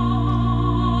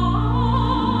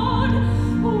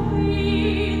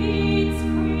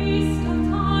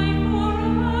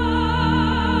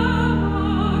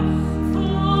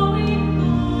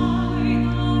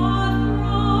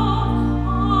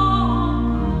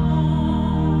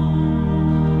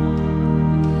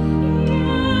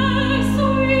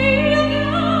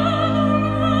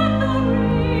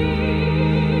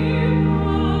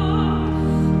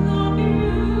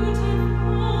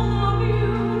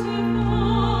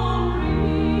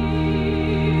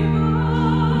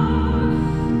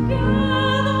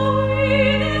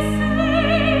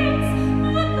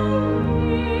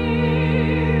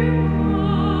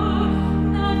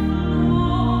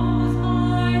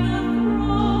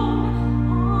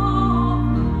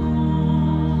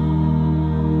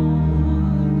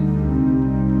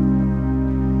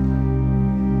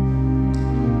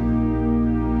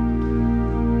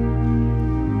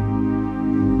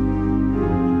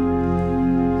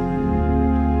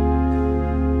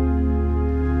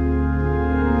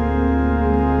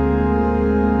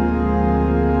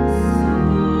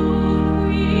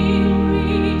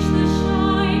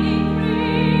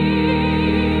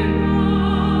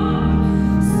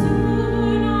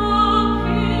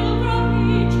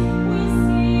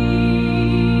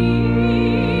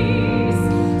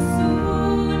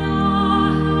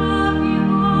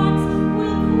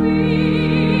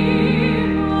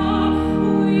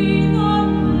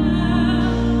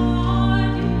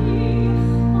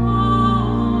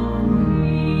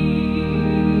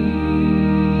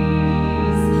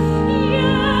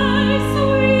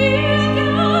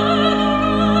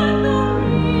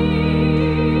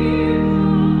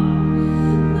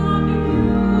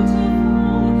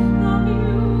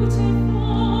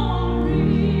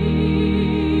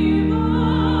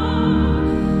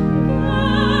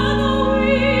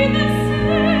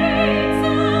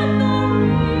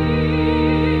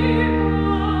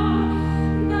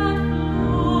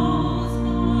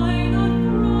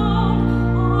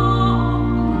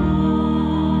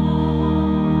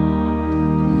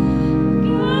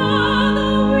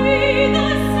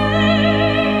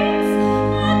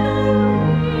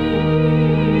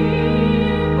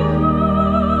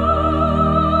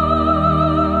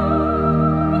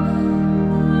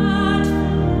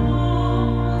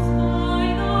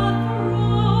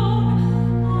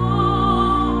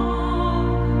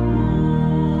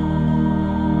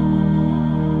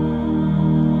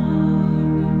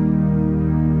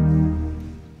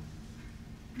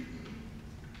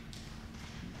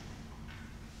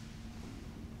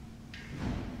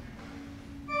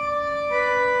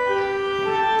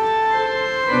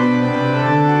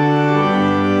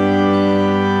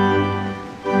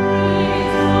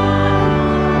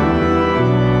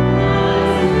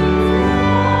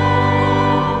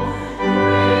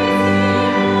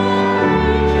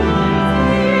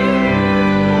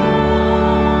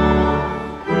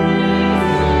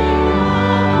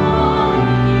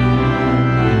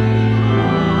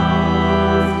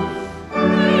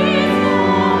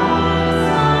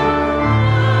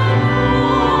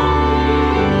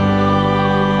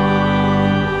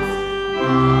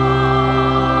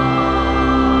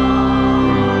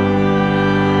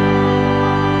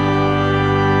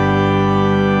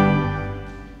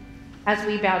As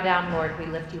we bow down, Lord, we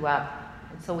lift you up.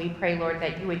 And so we pray, Lord,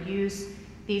 that you would use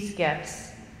these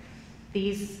gifts,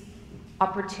 these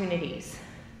opportunities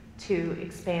to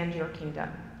expand your kingdom.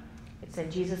 It's in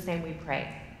Jesus' name we pray.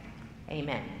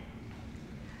 Amen.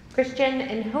 Christian,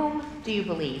 in whom do you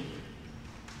believe?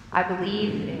 I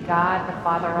believe in God, the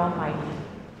Father Almighty,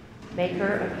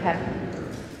 maker of heaven and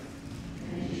earth,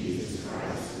 and in Jesus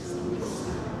Christ, his only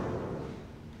Son,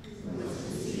 who was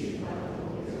conceived by the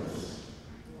Holy Ghost,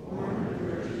 born of the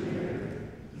Virgin Mary,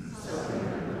 suffered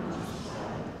under Pontius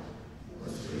Pilate,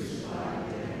 was crucified,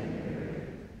 dead, and buried.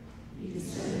 He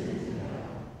descended into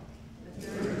hell. The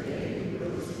third day he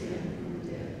rose again from the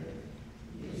dead.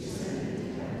 He descended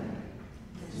into heaven,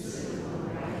 and sitteth on the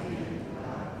right hand of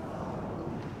God the Father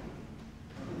Almighty.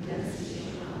 From thence he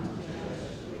shall come to judge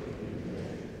the wicked and the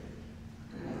dead.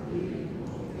 And I believe in the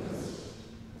Holy Ghost,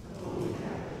 the Holy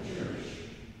Catholic Church,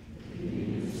 the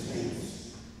communion of saints,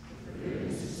 the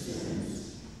forgiveness of sins,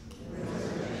 the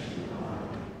resurrection of the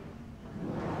body, and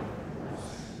the life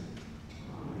everlasting.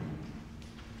 Amen.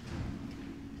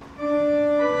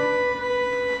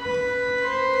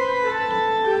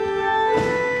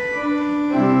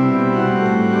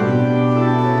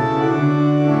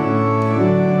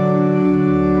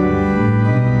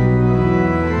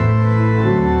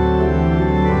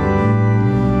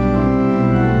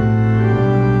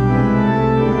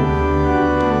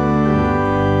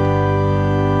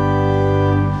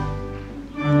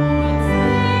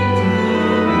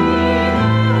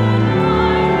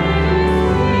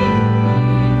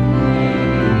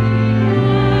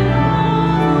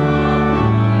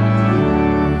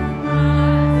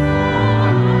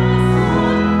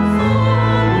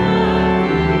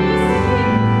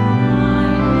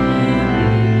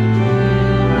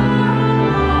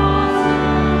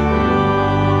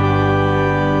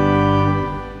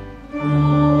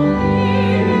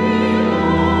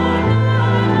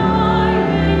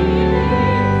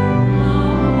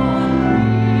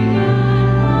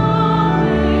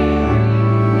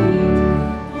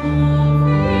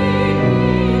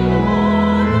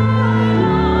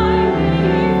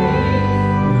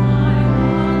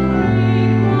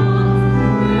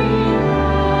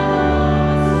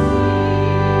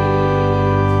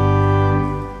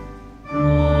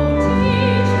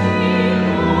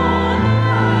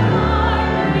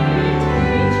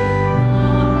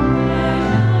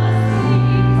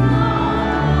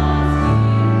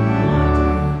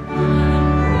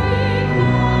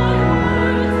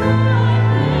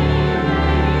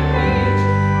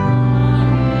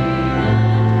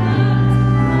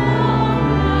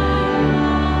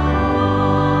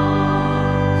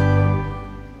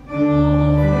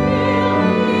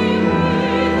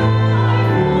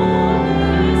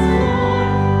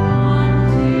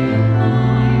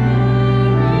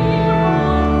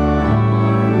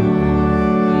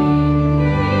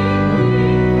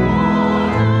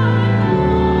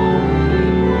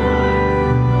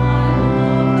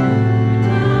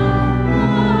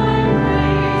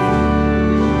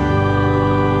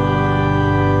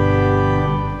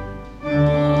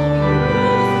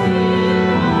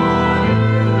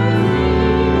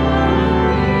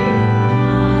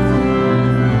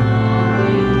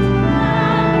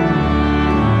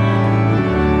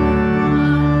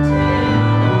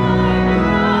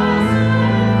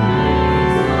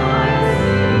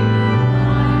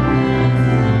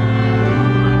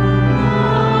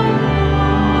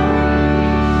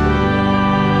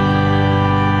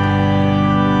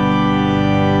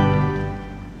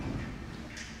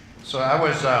 So I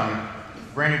was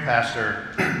brand new pastor,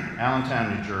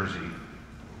 Allentown, New Jersey,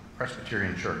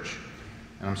 Presbyterian Church.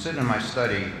 And I'm sitting in my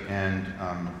study, and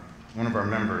one of our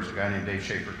members, a guy named Dave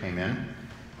Schaefer, came in,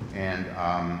 and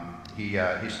he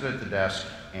stood at the desk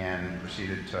and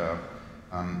proceeded to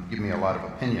give me a lot of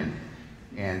opinion.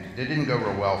 And it didn't go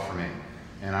real well for me,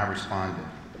 and I responded.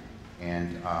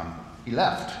 And he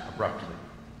left abruptly.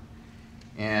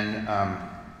 And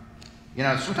you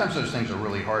know, sometimes those things are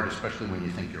really hard, especially when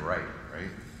you think you're right?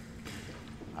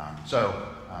 So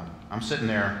I'm sitting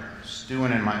there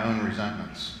stewing in my own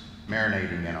resentments,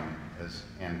 marinating in them, as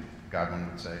Anne Godwin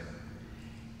would say.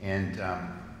 And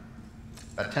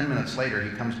about 10 minutes later, he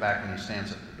comes back and he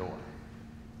stands at the door.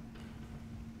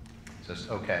 He says,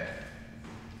 "Okay,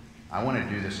 I want to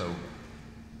do this over.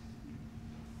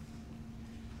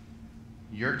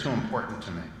 You're too important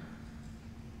to me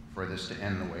for this to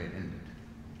end the way it ended.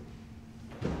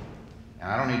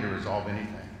 And I don't need to resolve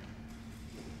anything.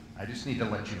 I just need to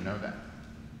let you know that."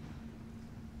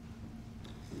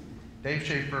 Dave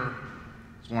Schaefer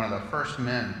is one of the first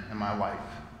men in my life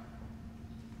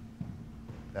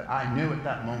that I knew at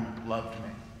that moment loved me.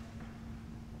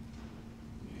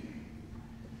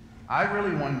 I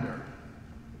really wonder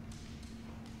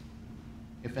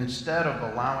if instead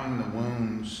of allowing the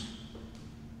wounds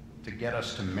to get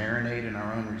us to marinate in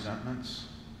our own resentments,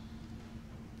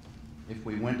 if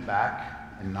we went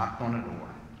back and knocked on a door,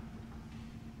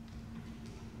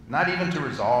 not even to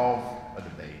resolve a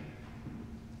debate,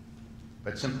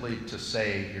 but simply to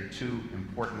say, you're too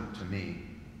important to me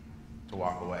to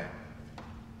walk away,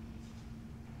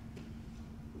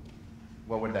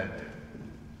 what would that do?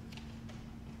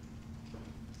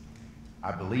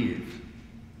 I believe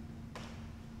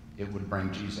it would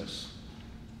bring Jesus.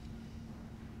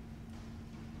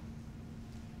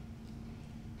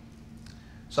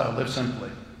 So live simply,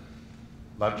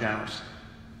 love generously,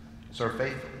 serve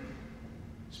faithfully,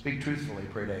 speak truthfully,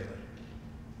 pray daily.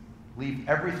 Leave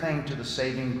everything to the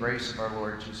saving grace of our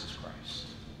Lord Jesus Christ.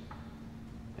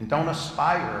 And don't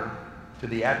aspire to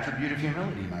the attribute of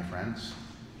humility, my friends.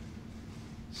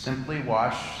 Simply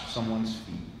wash someone's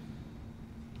feet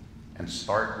and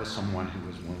start with someone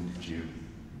who has wounded you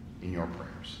in your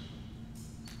prayers.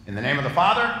 In the name of the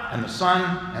Father, and the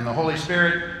Son, and the Holy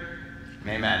Spirit,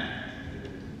 amen.